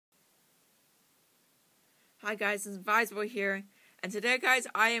Hi guys, it's Viseboy here, and today guys,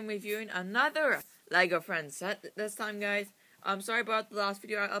 I am reviewing another LEGO Friends set this time guys. I'm sorry about the last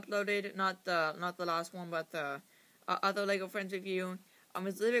video I uploaded, not the last one, but the other LEGO Friends review.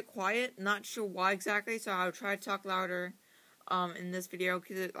 It's a little bit quiet, not sure why exactly, so I'll try to talk louder in this video,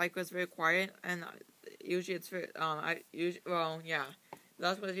 because it was very quiet, and usually it's very, the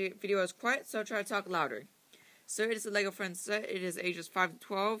last video was quiet, so I'll try to talk louder. So it is a LEGO Friends set. It is ages 5 to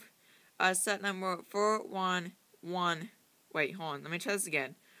 12. Set number 411. Wait, hold on. Let me try this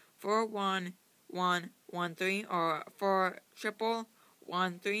again. 41113 or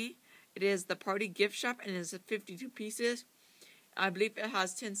 41113. It is the party gift shop, and it is 52 pieces. I believe it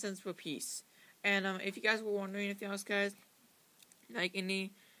has 10 cents per piece. And if you guys were wondering anything else, guys, like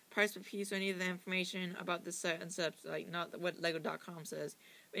any price per piece or any of the information about the set and stuff, like not what Lego.com says.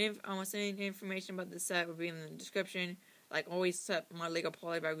 But if I want any information about the set, will be in the description. Like always, set my Lego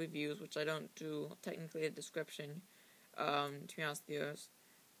Polybag reviews, which I don't do technically a description. To be honest with you,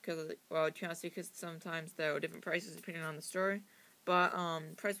 because sometimes there are different prices depending on the store. But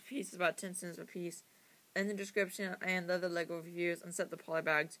price per piece is about 10 cents a piece. In the description and the other Lego reviews and set the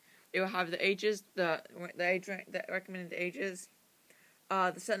polybags, it will have the ages, the recommended ages,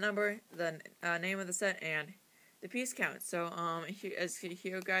 the set number, the name of the set, and the piece count. So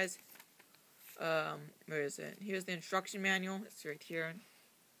here guys, where is it? Here's the instruction manual. It's right here.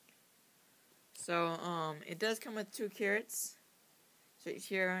 So it does come with 2 carrots. It's right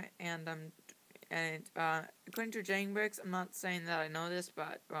here, and according to Jangbricks, I'm not saying that I know this,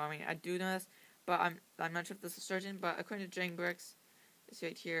 but I do know this, but I'm not sure if this is certain. But according to Jangbricks, it's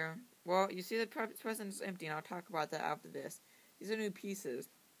right here. Well, you see the present is empty, and I'll talk about that after this. These are new pieces,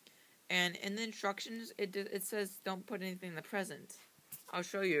 and in the instructions, it says don't put anything in the present. I'll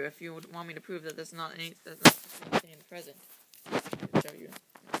show you if you would want me to prove that there's not anything in the present. I'll show you.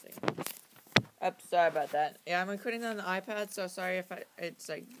 Sorry about that. Yeah, I'm recording on the iPad, so sorry if it's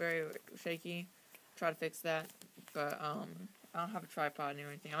like very shaky. Try to fix that, but I don't have a tripod or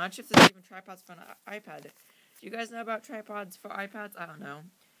anything. I'm not sure if there's even tripods for an iPad. Do you guys know about tripods for iPads? I don't know.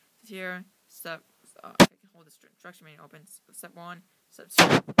 Here, step. I can hold the instruction manual open. Step 1, step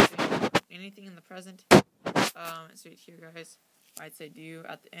 2. Anything in the present. It's right here, guys. I'd say do you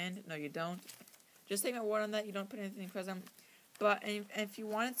at the end. No, you don't. Just take my word on that. You don't put anything in the present. But if you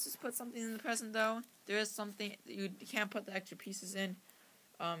wanted to put something in the present, though, there is something that you can't put the extra pieces in.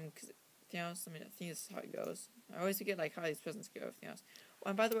 Because, I think this is how it goes. I always forget, like, how these presents go, everything else. Oh,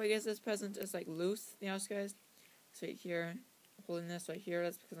 and by the way, I guess this present is, like, loose, guys. So right here, holding this right here,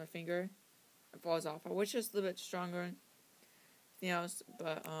 that's because my finger, it falls off. I wish it was a little bit stronger,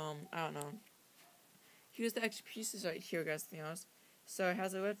 but, I don't know. Here's the extra pieces right here, guys, So it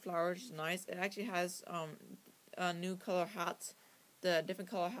has a red flower, which is nice. It actually has, new color hats, the different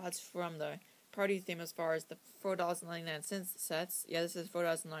color hats from the party theme as far as the $4.99 sets. Yeah, this is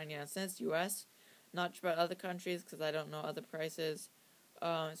 $4.99 US. Not sure about other countries because I don't know other prices.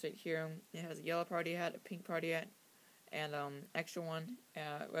 It's right here. It has a yellow party hat, a pink party hat, and extra one,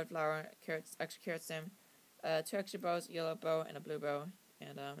 red flower, carrots, extra carrot stem, 2 extra bows, a yellow bow and a blue bow.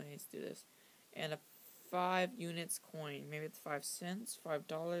 And let's do this. And a 5 units coin. Maybe it's 5 cents,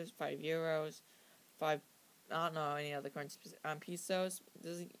 $5, 5 euros, 5. I don't know any other currencies. Pesos.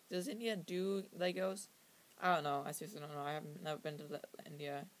 Does India do Legos? I don't know. I seriously don't know. I haven't never been to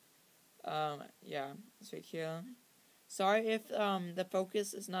India. Yeah, it's right here. Sorry if the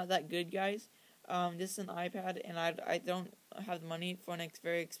focus is not that good, guys. This is an iPad, and I don't have the money for a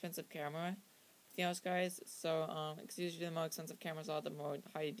very expensive camera. Guys. So it's usually the more expensive cameras are, the more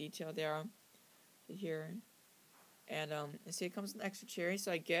high detail they are. Here, and you see it comes with an extra cherry.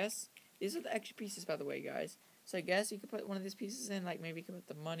 So I guess these are the extra pieces, by the way, guys. So I guess you could put one of these pieces in, like maybe you could put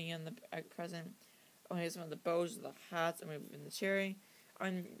the money in the present. Oh, here's one of the bows, the hats, and maybe in the cherry.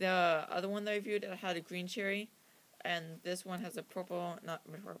 And the other one that I reviewed had a green cherry, and this one has a purple, not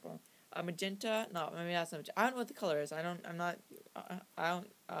purple, a magenta. No, maybe that's not magenta. I don't know what the color is. I don't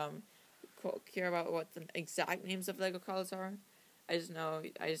care about what the exact names of Lego colors are. I just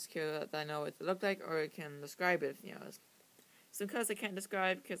care that I know what they look like, or I can describe it, Some colors I can't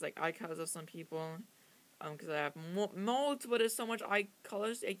describe, because, like, eye colors of some people, because I have molds, but there's so much eye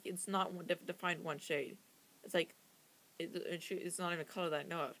colors, it's not defined one shade. It's like, it's not even a color that I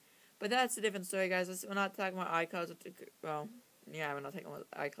know of. But that's a different story, guys. We're not talking about eye colors. Well, yeah, we're not talking about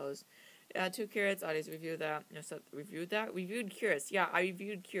eye colors. 2 carrots, I just reviewed that. Reviewed that? Reviewed carrots. Yeah, I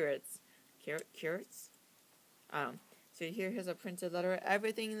reviewed carrots. Carrots? So here's a printed letter.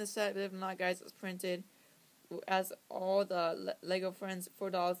 Everything in the set, believe it or not, guys, is printed. As all the Lego Friends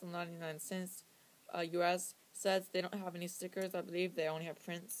 $4.99 US sets, they don't have any stickers. I believe they only have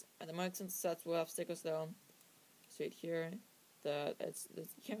prints. And the more expensive sets will have stickers though. right here. You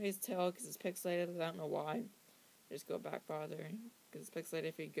can't really tell because it's pixelated. I don't know why. Just go back farther because it's pixelated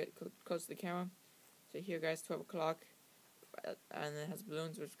if you get close to the camera. So here, guys, 12 o'clock, and it has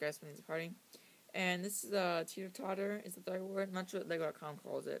balloons, which guys means a party. And this is teeter-totter is the third word. I'm not sure what Lego.com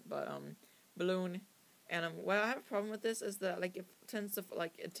calls it, but balloon. And what I have a problem with this is that it tends to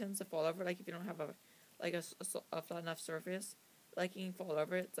fall over. Like if you don't have a flat enough surface, like you can fall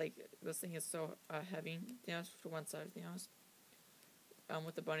over it. It's like this thing is so heavy, for one side of the house.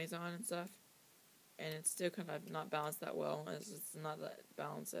 With the bunnies on and stuff, and it's still kind of not balanced that well. It's not that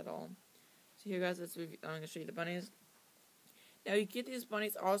balanced at all. So here, guys, I'm gonna show you the bunnies. Now you get these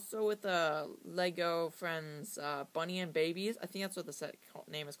bunnies also with Lego Friends Bunny and Babies. I think that's what the set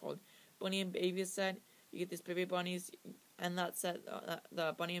name is called, Bunny and Babies set. You get these baby bunnies, and that set,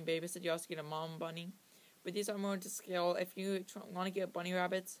 the Bunny and Baby set. You also get a mom bunny, but these are more to scale. If you want to get bunny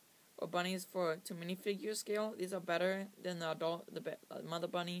rabbits or bunnies to minifigure scale, these are better than the mother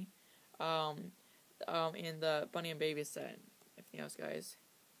bunny, in the Bunny and Baby set. Everything else, guys,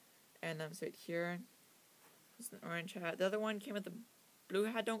 and so right here. It's an orange hat. The other one came with the blue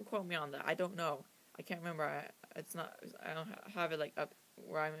hat. Don't quote me on that. I don't know. I can't remember. I don't have it up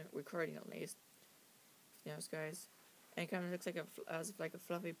where I'm recording at least. Yes, guys. And it kind of looks like a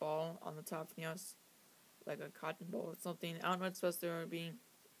fluffy ball on the top. Like a cotton ball or something. I don't know what it's supposed to be.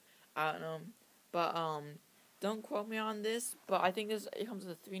 I don't know. But don't quote me on this. But I think it comes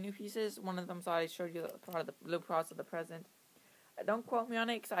with 3 new pieces. One of them, so I showed you the blue process of the present. Don't quote me on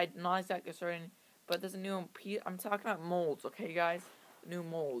it because I'm not exactly certain. But there's a new piece. I'm talking about molds, okay, guys? New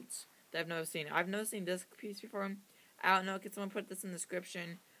molds that I've never seen. I've never seen this piece before. I don't know. Can someone put this in the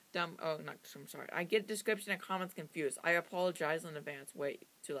description? I'm sorry. I get description and comments confused. I apologize in advance. Wait,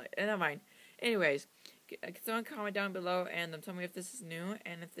 too late. Never mind. Anyways, can someone comment down below and tell me if this is new,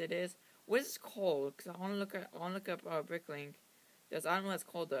 and if it is, what is it called? Because I want to look up Bricklink. Because I don't know what it's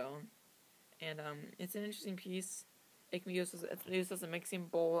called though. And it's an interesting piece. It can be used as a mixing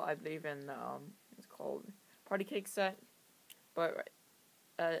bowl, I believe, in it's called party cake set. But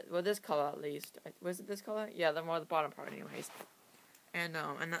this color at least. Was it this color? Yeah, the bottom part, anyways. And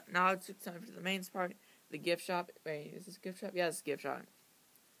now it's time for the main part, the gift shop. Wait, is this gift shop? Yeah, it's gift shop.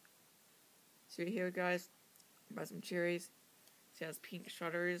 See here, guys. Buy some cherries. See, it has pink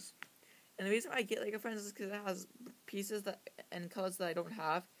shutters. And the reason why I get Lego Friends is because it has pieces and colors that I don't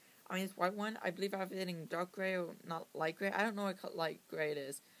have. I mean, this white one, I believe I have it in dark gray or not light gray. I don't know what light gray it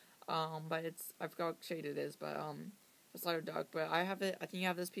is. But I forgot what shade it is, but it's light or dark. But I have it. I think I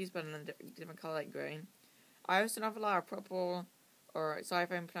have this piece, but in a different color, like gray. I also have a lot of purple, or sorry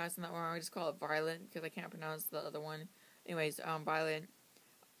if I'm pronouncing that wrong. I just call it violet because I can't pronounce the other one. Anyways, violet.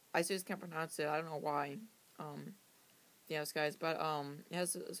 I just can't pronounce it. I don't know why. Yes, guys, but it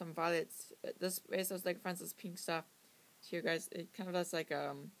has some violets. This base has like Friends' pink stuff. So here, guys, it kind of has like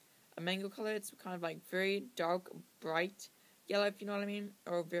a mango color. It's kind of like very dark, bright yellow, if you know what I mean,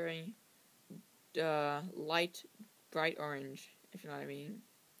 or very light, bright orange, if you know what I mean.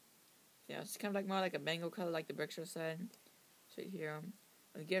 Yeah, it's kind of like more like a mango color, like the Brickshop said. So here,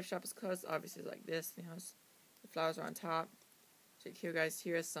 when the gift shop is closed, obviously it's like this. The flowers are on top. So here, guys,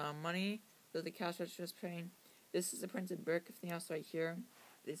 here's some money that the cash register is paying. This is a printed brick. Everything else right here.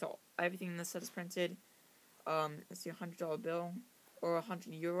 Everything in this set is printed. Let's see, $100 bill or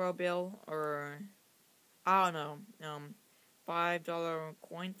 €100 bill, or I don't know. $5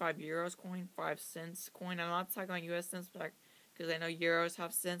 coin, €5 coin, 5 cents coin. I'm not talking about US cents, because I know euros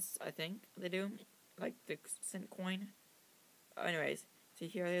have cents. I think they do, like the cent coin. Anyways, so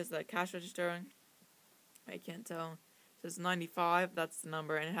here is the cash register. I can't tell. It says 95. That's the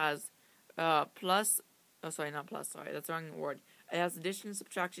number, and it has plus. Oh, sorry, not plus. Sorry, that's the wrong word. It has addition,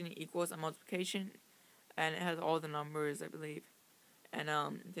 subtraction, equals, and multiplication, and it has all the numbers, I believe. And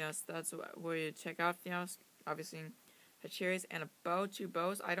yes, that's where you check out. Yes, obviously, the cherries and a bow, 2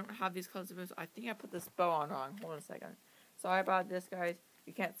 bows. I don't have these colors of bows. I think I put this bow on wrong. Hold on a second. Sorry about this, guys.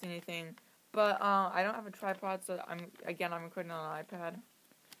 You can't see anything, but I don't have a tripod, so I'm recording on an iPad.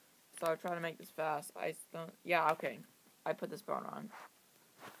 So I'll try to make this fast. I don't. Yeah, okay. I put this bow on wrong.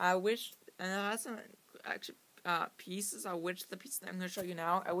 I wish, and it has some extra pieces. I wish the piece that I'm going to show you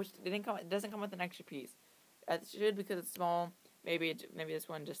now, I wish it doesn't come with an extra piece. It should, because it's small. Maybe this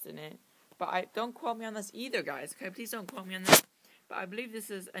one just didn't. But don't quote me on this either, guys. Okay, please don't quote me on this. But I believe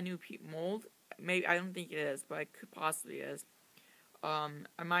this is a new mold. Maybe I don't think it is, but it could possibly is. I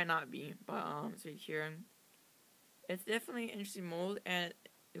might not be, but so here, it's definitely an interesting mold, and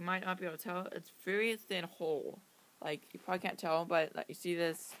you might not be able to tell. It's very thin hole. Like, you probably can't tell, but like, you see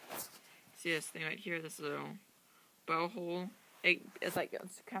this thing right here, this little bow hole. It's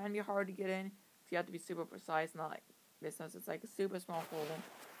kind of hard to get in. So you have to be super precise, not like business. It's like a super small hole.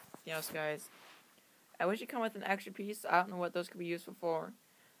 Guys. I wish it come with an extra piece. I don't know what those could be useful for.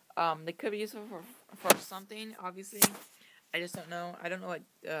 They could be useful for something, obviously. I just don't know. I don't know what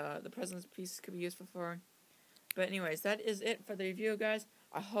the president's pieces could be useful for. But anyways, that is it for the review, guys.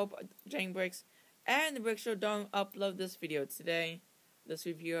 I hope Jailbreaks and the Brick Show don't upload this video today, this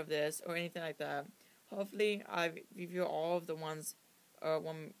review of this, or anything like that. Hopefully, I review all of the ones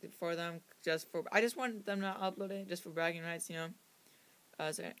one for them, I just want them to upload it, just for bragging rights, you know.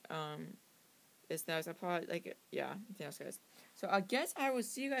 It's nice. I probably, like, yeah, thanks, guys. So, I guess I will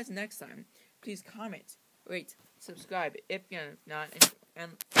see you guys next time. Please comment, rate, subscribe if you have not,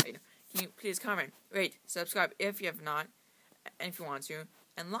 and can you please comment, rate, subscribe if you have not, and if you want to,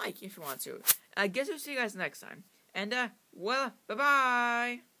 and like if you want to. I guess we'll see you guys next time. And, well,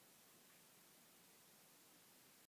 bye-bye!